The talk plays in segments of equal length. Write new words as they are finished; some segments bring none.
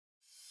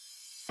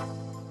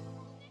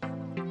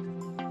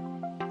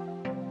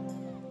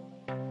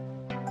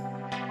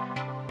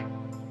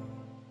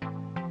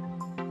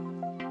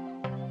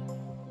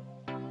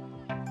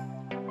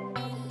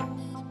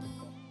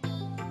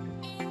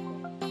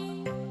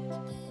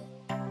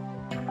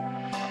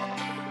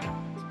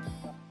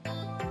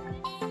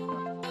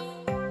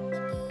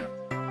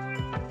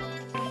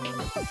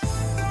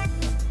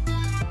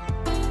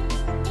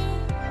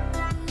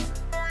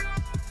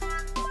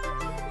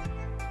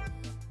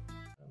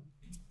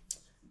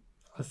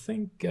I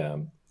think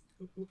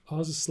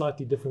ours is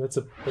slightly different.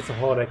 That's a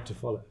hard act to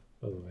follow,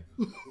 by the way.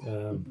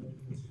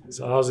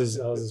 So ours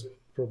is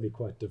probably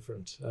quite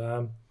different.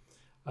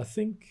 I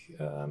think,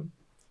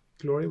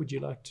 Gloria, would you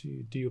like to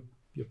do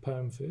your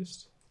poem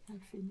first? I'll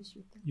finish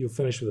with that. You'll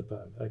finish with the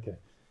poem. Okay.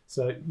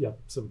 So yeah,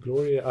 so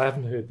Gloria, I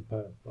haven't heard the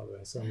poem, by the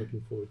way, so I'm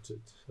looking forward to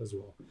it as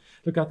well.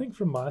 Look, I think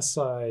from my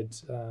side,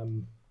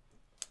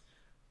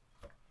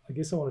 I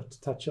guess I wanted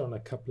to touch on a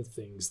couple of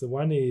things. The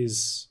one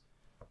is,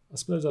 I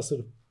suppose I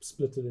sort of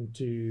split it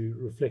into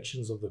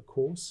reflections of the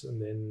course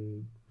and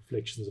then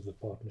reflections of the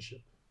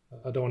partnership.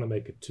 I don't want to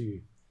make it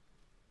too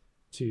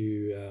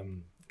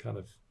kind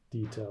of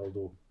detailed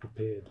or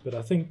prepared, but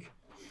I think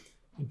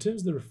in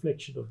terms of the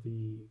reflection of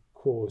the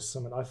course,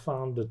 I mean, I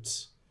found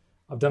that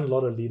I've done a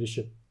lot of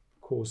leadership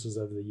courses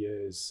over the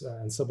years,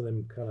 and some of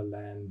them kind of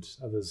land,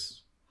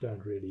 others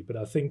don't really. But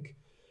I think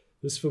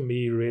this, for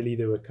me, really,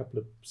 there were a couple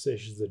of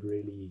sessions that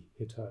really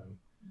hit home.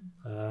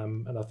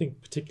 And I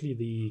think particularly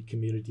the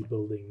community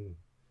building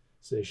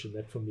session,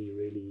 that for me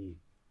really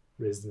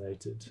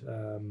resonated.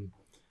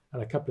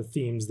 And a couple of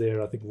themes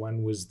there. I think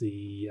one was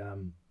the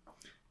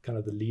kind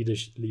of the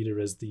leader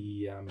as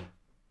the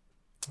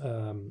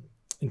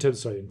in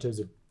terms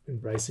of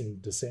embracing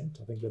dissent.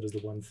 I think that is the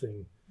one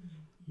thing,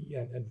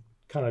 and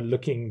kind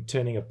of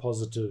turning a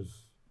positive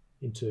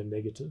into a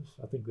negative.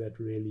 I think that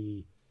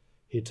really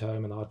hit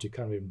home, and how to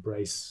kind of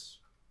embrace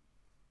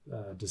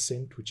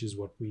dissent, which is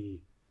what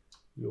we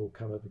all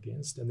come up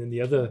against. And then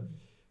the other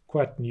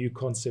quite new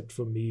concept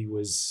for me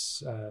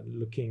was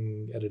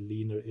looking at a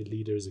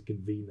leader as a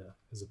convener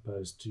as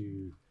opposed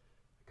to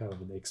kind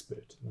of an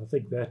expert. And I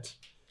think that,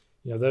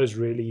 those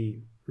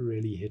really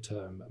hit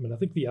home. I mean, I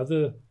think the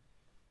other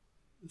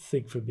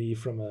thing for me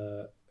from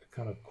a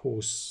kind of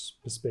course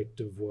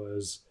perspective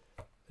was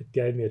it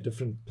gave me a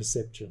different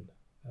perception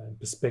and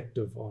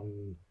perspective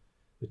on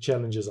the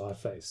challenges I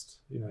faced.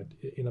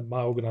 In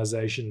my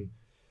organization,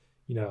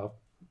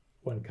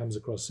 one comes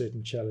across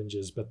certain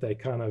challenges, but they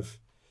kind of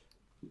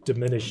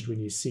diminished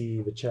when you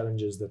see the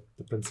challenges that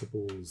the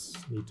principals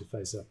need to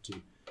face up to,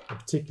 and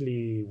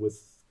particularly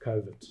with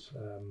COVID.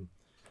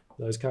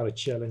 Those kind of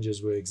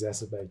challenges were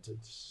exacerbated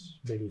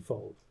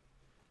manyfold.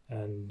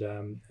 And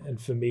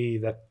for me,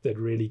 that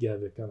really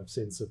gave a kind of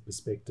sense of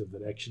perspective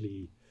that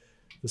actually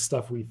the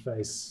stuff we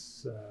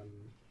face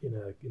in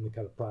the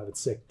kind of private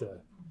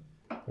sector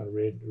kind of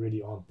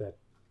really aren't that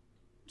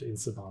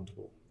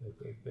insurmountable.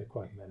 They're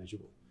quite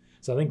manageable.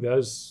 So I think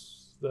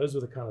those were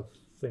the kind of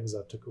things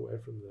I took away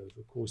from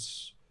the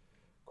course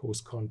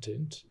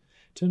content.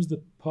 In terms of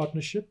the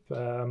partnership,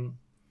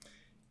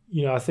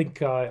 I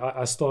think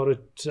I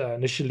started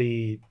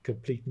initially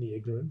completely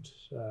ignorant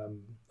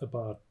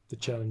about the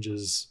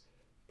challenges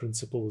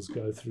principals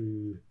go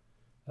through,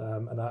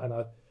 and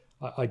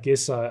I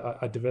guess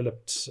I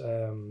developed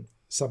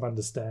some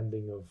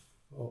understanding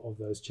of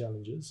those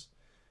challenges.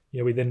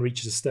 We then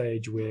reached a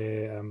stage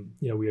where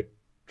we were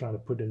trying to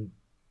put in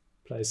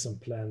place some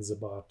plans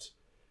about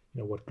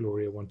what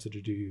Gloria wanted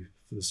to do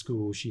for the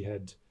school. She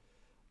had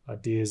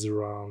ideas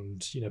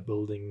around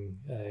building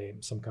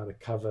some kind of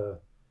cover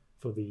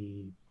for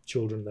the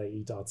children. They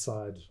eat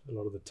outside a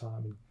lot of the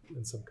time,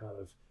 and some kind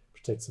of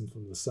protects them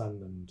from the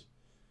sun and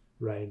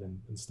rain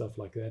and stuff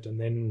like that. And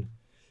then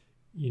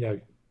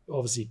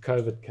obviously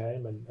COVID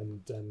came,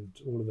 and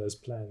all of those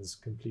plans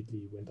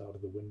completely went out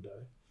of the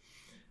window.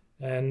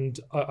 And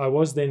I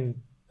was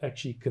then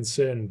actually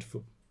concerned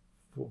for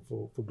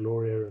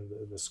Gloria and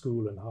the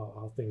school and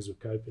how things were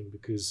coping,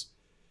 because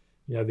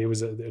there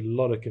was a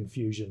lot of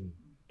confusion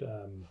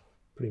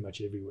pretty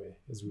much everywhere,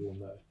 as we all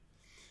know.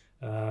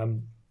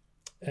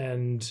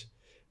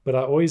 But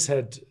I always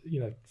had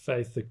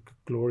faith that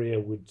Gloria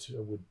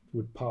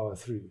would power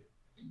through,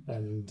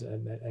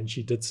 and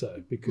she did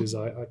so, because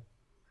I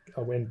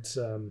went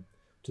to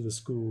the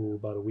school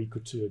about a week or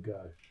two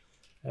ago,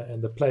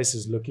 and the place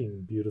is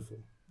looking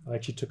beautiful. I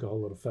actually took a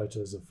whole lot of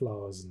photos of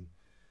flowers, and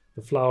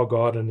the flower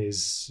garden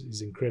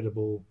is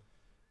incredible.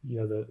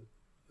 The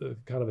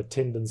kind of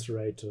attendance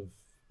rate of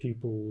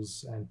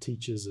pupils and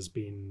teachers has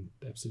been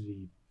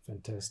absolutely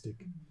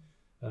fantastic.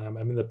 I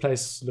mean, the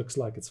place looks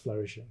like it's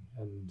flourishing,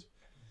 and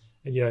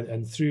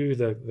through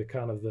the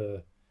kind of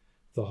the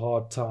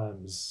hard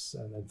times,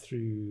 and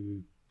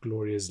through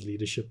Gloria's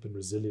leadership and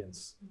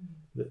resilience,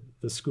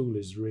 the school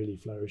is really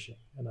flourishing.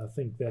 And I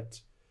think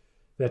that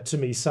to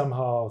me,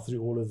 somehow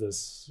through all of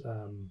this,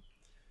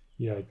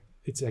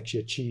 it's actually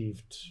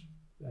achieved,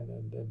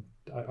 and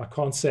I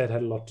can't say it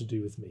had a lot to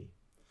do with me.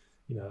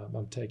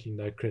 I'm taking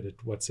no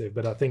credit whatsoever,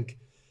 but I think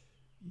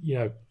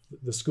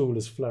the school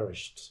has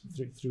flourished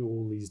through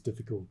all these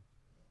difficult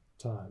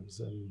times,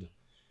 and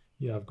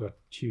I've got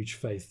huge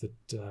faith that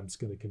it's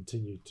going to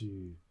continue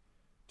to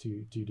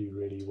do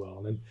really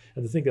well. And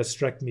the thing that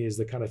struck me is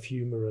the kind of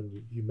humor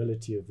and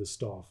humility of the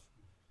staff,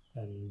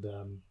 and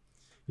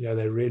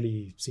they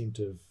really seem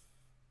to have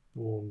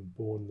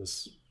borne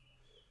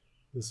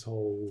this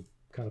whole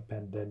kind of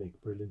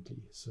pandemic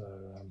brilliantly.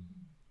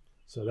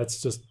 So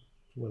that's just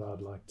what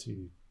I'd like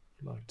to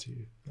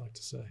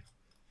say.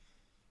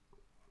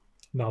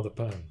 Now the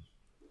poem.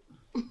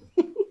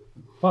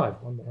 5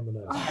 on the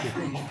nose.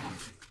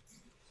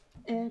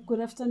 Good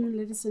afternoon,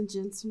 ladies and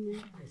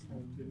gentlemen.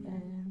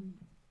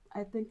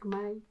 I think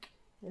Mike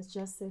has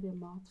just said a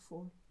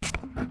mouthful.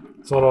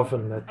 It's not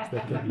often that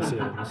can be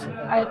said.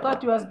 I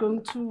thought he was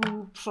going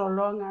to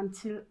prolong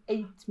until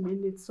 8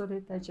 minutes so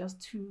that I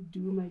just to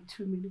do my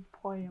 2-minute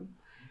poem.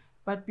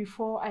 But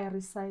before I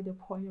recite a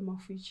poem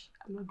of which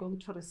I'm not going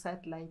to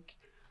recite like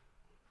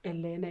a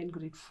learner in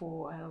grade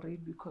 4, I'll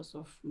read because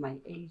of my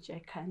age.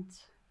 I can't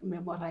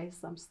memorize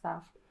some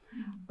stuff.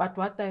 But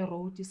what I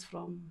wrote is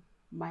from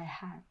my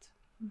heart.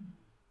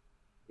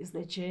 It's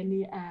the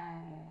journey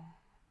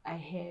I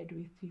had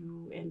with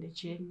you and the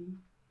journey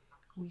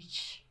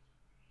which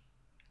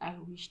I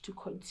wish to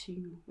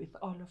continue with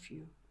all of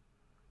you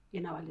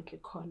in our little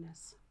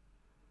corners.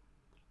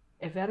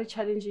 A very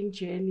challenging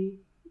journey,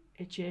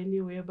 a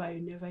journey whereby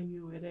you never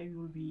knew whether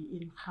you will be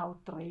in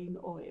Gautrain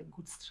or a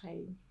goods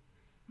train.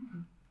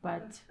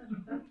 But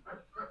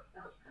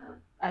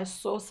I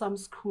saw some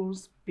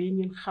schools being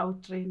in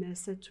Gautrain. I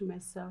said to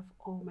myself,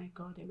 oh my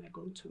God, am I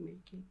going to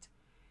make it?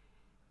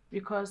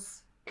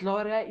 Because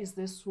Gloria is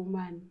this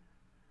woman.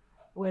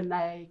 When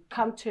I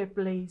come to a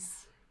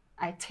place,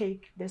 I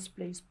take this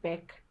place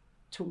back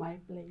to my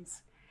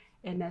place.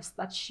 And I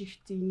start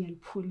shifting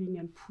and pulling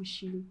and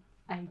pushing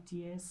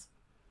ideas.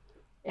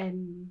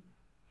 And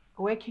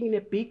working in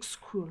a big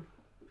school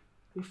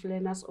with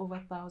learners over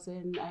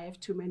 1,000, I have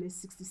to manage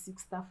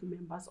 66 staff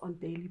members on a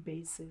daily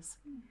basis.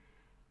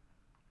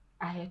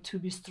 I had to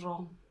be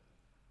strong.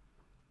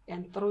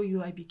 And through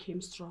you, I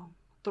became strong.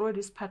 Through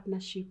this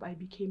partnership, I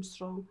became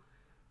strong.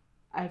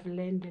 I've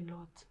learned a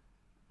lot.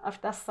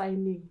 After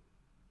signing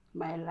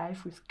my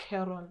life with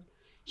Carol,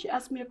 she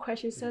asked me a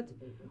question. She said,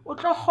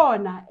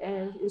 "Utlogona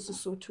in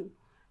Sesotho?"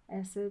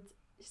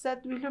 She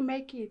said, "Will you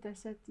make it?" I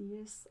said,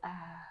 "Yes,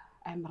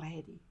 I'm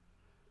ready."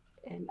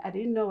 And I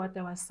didn't know what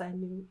I was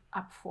signing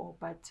up for,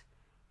 but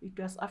it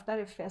was after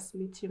the first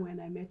meeting when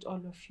I met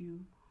all of you,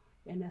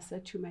 and I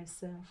said to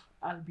myself,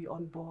 I'll be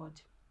on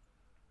board.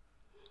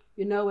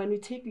 You know, when we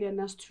take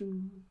learners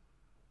to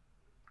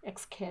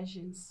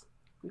excursions,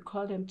 we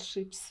call them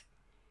trips.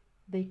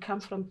 They come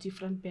from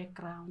different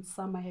backgrounds.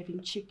 Some are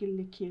having chicken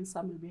licking,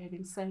 some will be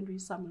having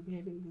sandwich, some will be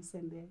having this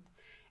and that.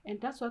 And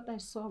that's what I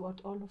saw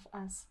about all of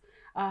us.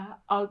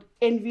 I'll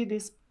envy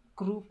this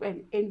group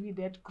and envy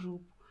that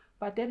group.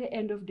 But at the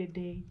end of the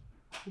day,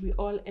 we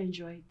all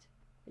enjoyed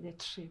the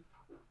trip.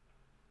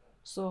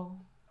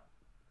 So,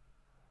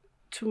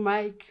 to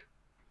Mike,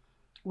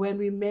 when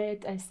we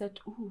met, I said,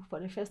 "Ooh, for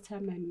the first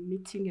time I'm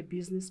meeting a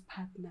business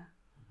partner."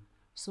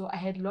 So I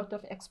had a lot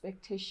of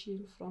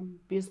expectation from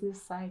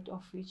business side,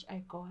 of which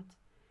I got.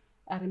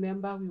 I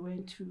remember we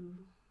went to,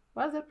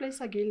 what's the place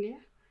again,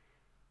 Leah?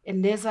 A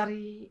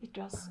nursery. It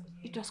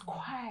was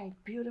quite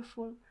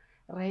beautiful,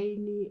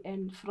 rainy,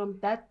 and from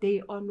that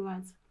day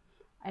onwards,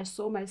 I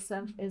saw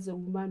myself as a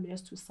woman who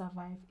has to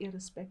survive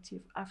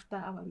irrespective after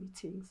our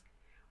meetings,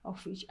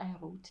 of which I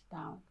wrote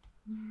down.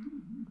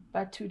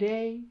 But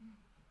today,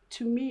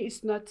 to me,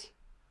 it's not,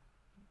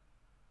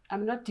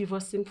 I'm not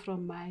divorcing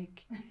from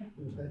Mike.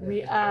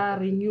 We are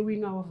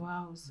renewing our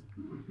vows,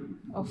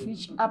 of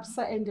which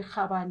Absa and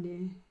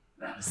Dikgabane,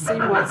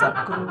 same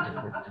WhatsApp group.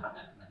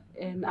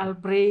 And I'll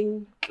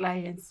bring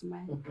clients,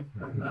 Mike,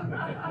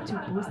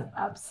 to boost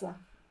Absa.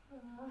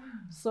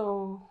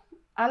 So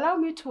allow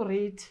me to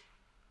read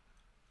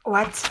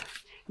what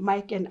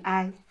Mike and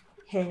I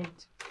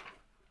had.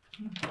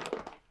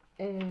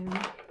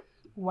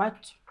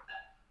 What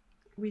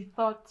we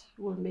thought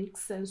will make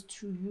sense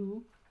to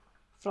you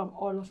from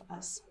all of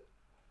us.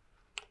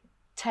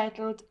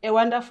 Titled, A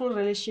Wonderful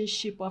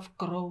Relationship of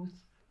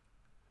Growth.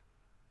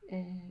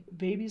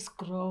 Babies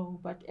grow,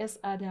 but as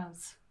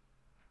adults,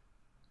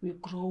 we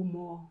grow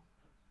more.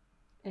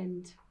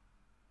 And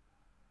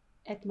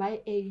at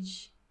my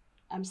age,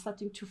 I'm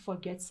starting to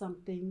forget some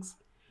things,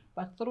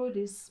 but through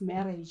this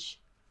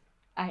marriage,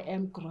 I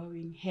am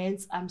growing.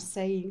 Hence, I'm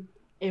saying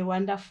a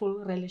wonderful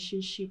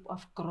relationship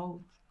of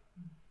growth.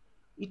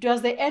 It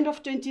was the end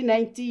of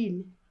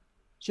 2019,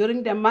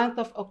 during the month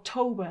of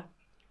October,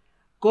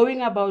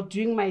 going about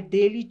doing my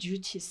daily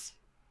duties.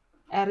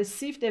 I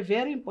received a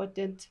very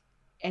important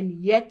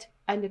and yet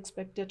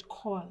unexpected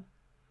call.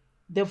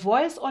 The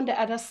voice on the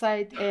other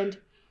side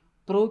and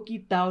broke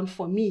it down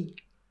for me.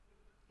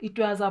 It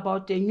was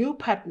about a new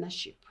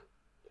partnership,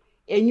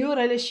 a new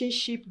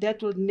relationship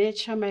that will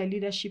nurture my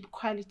leadership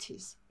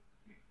qualities,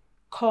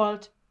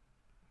 called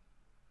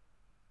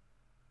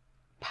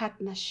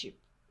partnership.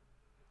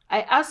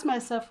 I asked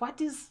myself,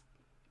 what is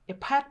a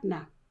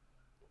partner?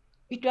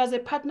 It was a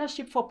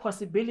partnership for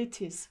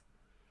possibilities.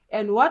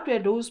 And what were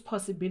those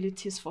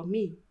possibilities for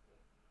me?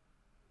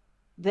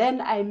 Then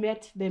I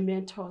met the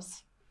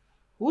mentors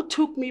who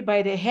took me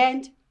by the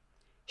hand,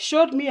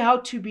 showed me how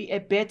to be a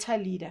better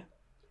leader.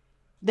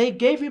 They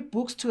gave me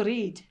books to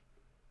read,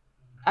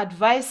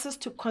 advices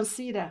to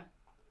consider.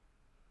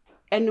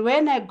 And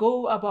when I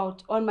go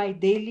about on my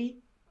daily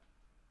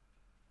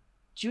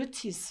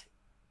duties,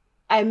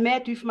 I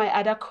met with my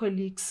other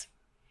colleagues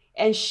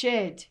and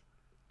shared.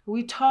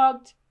 We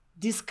talked,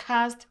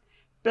 discussed,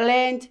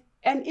 planned,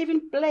 and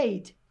even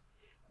played,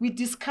 we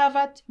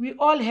discovered we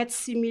all had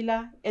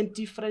similar and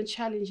different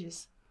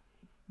challenges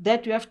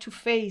that we have to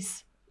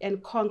face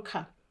and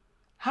conquer.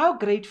 How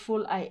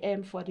grateful I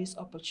am for this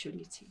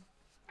opportunity.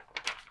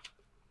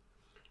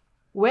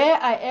 Where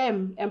I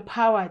am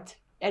empowered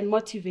and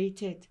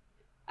motivated,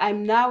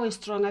 I'm now a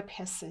stronger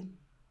person.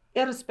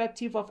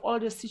 Irrespective of all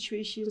the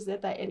situations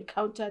that I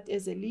encountered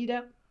as a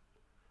leader,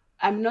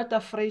 I'm not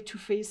afraid to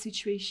face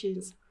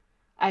situations.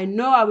 I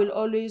know I will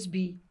always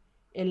be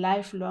a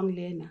lifelong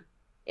learner,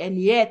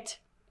 and yet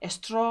a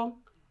strong,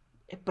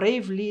 a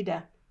brave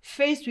leader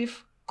faced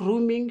with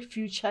grooming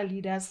future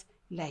leaders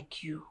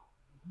like you.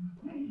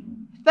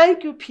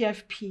 Thank you,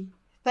 PFP.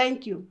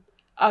 Thank you.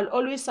 I'll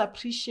always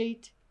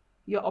appreciate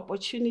your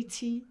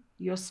opportunity,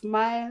 your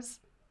smiles,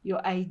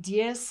 your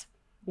ideas.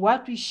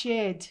 What we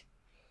shared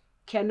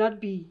cannot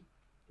be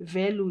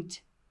valued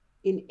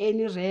in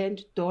any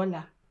rand,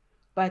 dollar,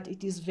 but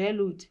it is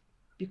valued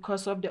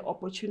because of the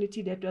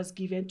opportunity that was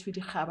given to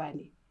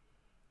Dikgabane.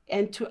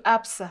 And to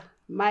ABSA,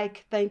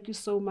 Mike, thank you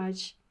so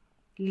much.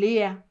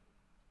 Leah,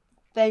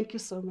 thank you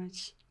so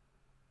much.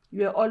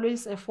 You are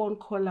always a phone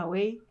call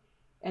away.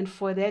 And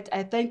for that,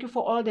 I thank you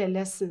for all the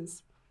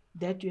lessons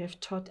that you have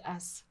taught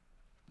us.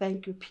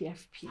 Thank you,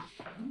 PFP.